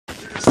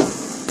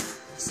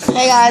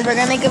Hey guys, we're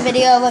gonna make a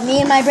video of me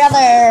and my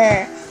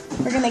brother.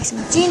 We're gonna make some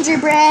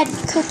gingerbread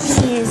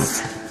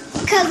cookies.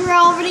 Because we're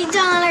already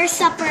done our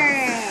supper.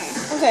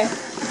 Okay,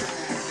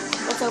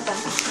 let's open.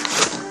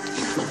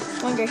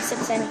 Come on, Grace, sit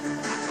beside me.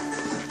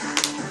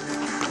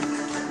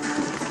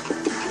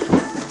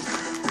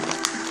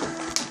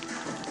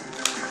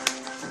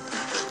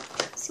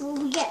 See what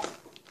we get.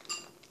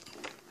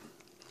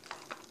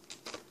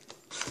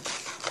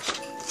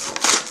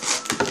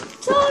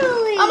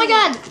 Totally. Oh my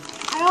god!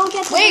 I don't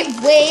get to Wait.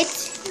 gingerbread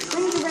Oh,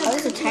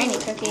 these are cookies. tiny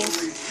cookies.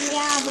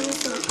 Yeah, but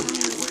it's so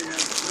tiny.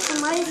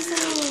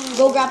 Amazing.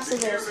 Go grab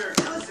scissors.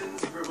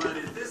 Cousins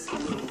provided this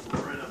little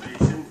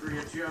renovation free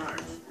of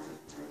charge.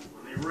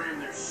 When they ran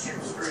their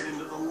ship straight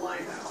into the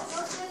lighthouse.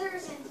 No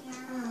scissors in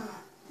here.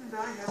 And I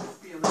have a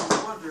feeling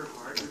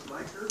Wonderheart would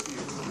like her view.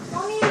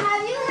 Mommy,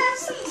 have you had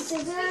some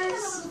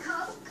scissors?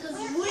 Because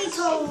we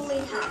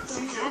totally have to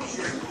have it.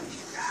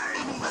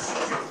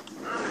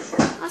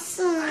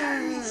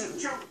 Awesome.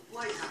 Jump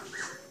lighthouse.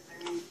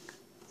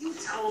 You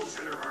tell them,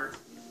 Tenderheart.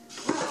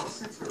 Well,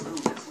 since her room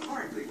is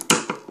hardly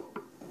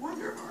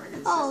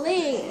Wonderheart. Oh,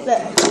 wait.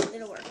 There,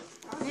 it'll work.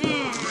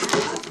 Yeah.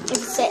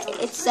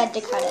 It's said to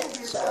cut it,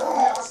 so.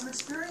 Awesome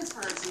experience for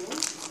her,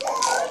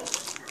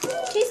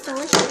 Tastes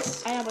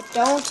delicious. I know, but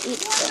don't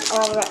eat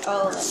all of it.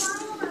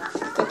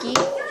 Cookie.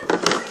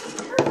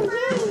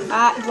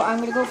 Well, I'm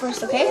gonna go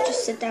first, okay?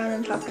 Just sit down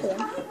and talk to them.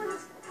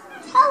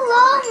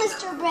 Hello,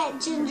 Mr.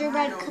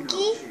 Gingerbread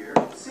Cookie.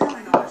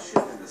 Sailing on a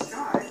ship in the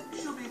sky,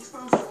 she'll be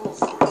exposed to all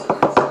sorts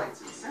of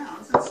sights and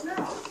sounds and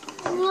smells.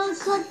 Hello,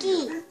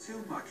 Cookie. A bit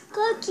too much for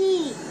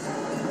Cookie.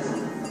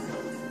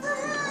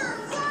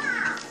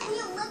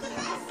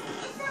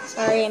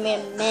 Sorry, I made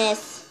a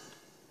mess.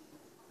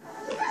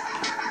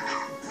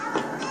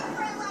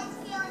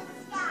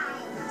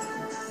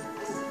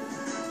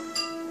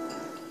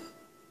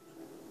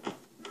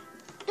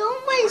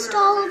 Don't waste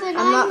all of it.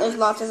 I'm not, there's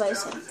lots of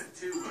icing. It's a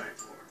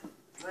 2x4.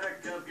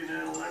 That cup can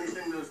handle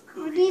anything those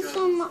We need cookie cups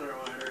some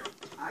throw at her.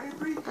 I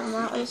agree. I'm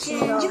not wasting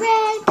it all.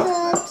 Gingerbread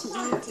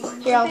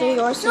cookie. Here, I'll do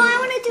yours. No, I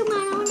want to do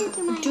mine. I want to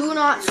do mine. Do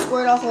not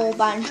squirt a whole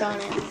bunch on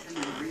it.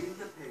 Reading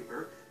the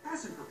paper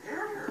hasn't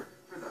prepared her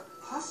for the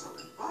hustle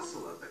and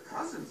bustle of the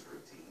cousins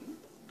routine.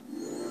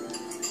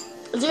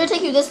 Is it gonna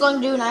take you this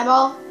long to do an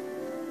eyeball?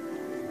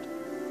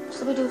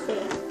 Just let me do it for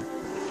you.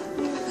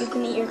 You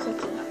can eat your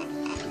cookie.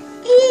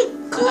 Eat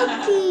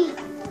cookie.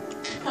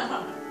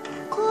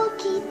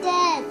 Cookie,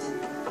 Dad.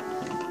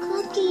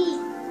 Cookie.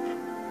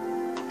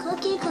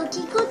 Cookie,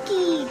 cookie,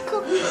 cookie.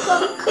 Cookie,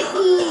 cookie,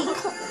 cookie.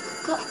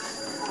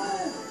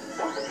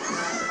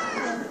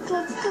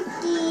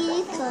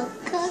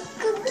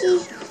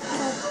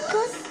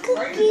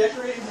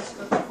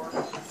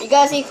 You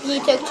guys, he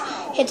took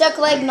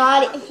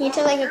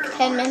like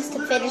 10 minutes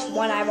to finish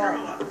one eyeball.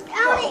 I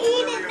want to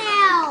eat it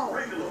now.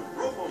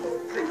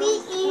 Can we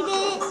eat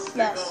it?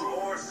 Yes. I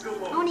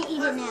want to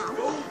eat it now.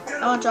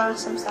 I want to draw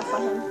some stuff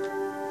on him.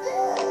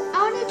 I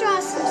want to draw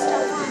some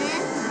stuff on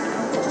it.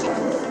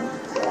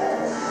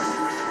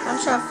 I'm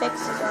just trying to fix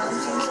his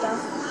arms and stuff.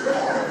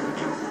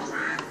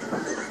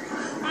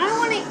 I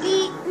want to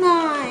eat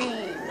mine.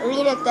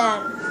 Read it then.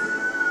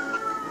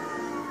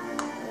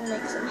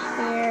 Make some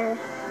hair.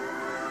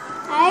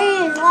 I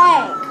ate his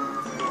leg.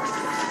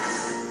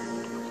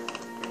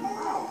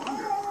 Wow,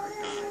 Wonderheart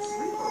doesn't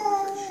sleep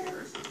over the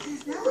chairs.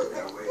 She's never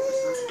been away for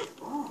such a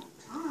long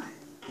time.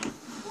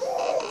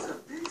 It's a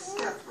big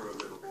step for a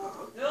little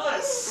cub.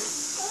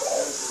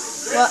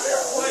 What?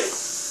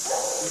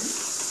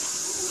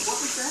 What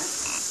was that?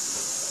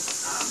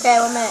 Okay,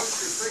 1 minute.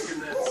 Just thinking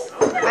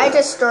that. I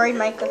just destroyed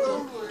my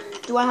cookie.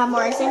 Do you want to have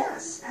more icing?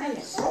 Yes,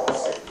 and so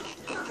sick.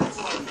 That's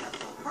why we have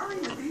to hurry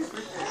with these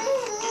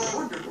repairs.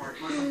 Wonderheart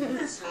must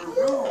miss her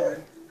room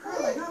and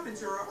curling up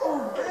into her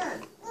own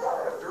bed.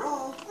 After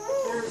all,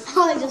 there's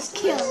Oh, I just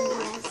killed him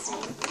last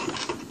time.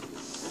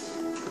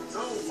 so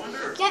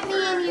wonder. Get me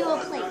and you a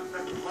plate.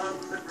 Love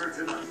for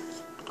tonight.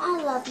 I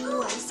love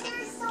you, Ice.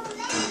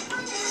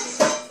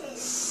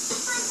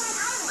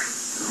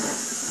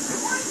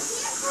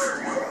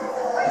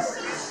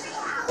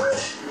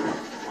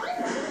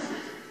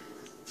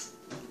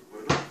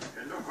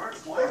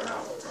 Tenderheart's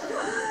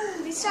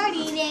Lighthouse. We start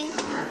eating.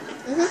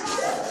 Mm-hmm.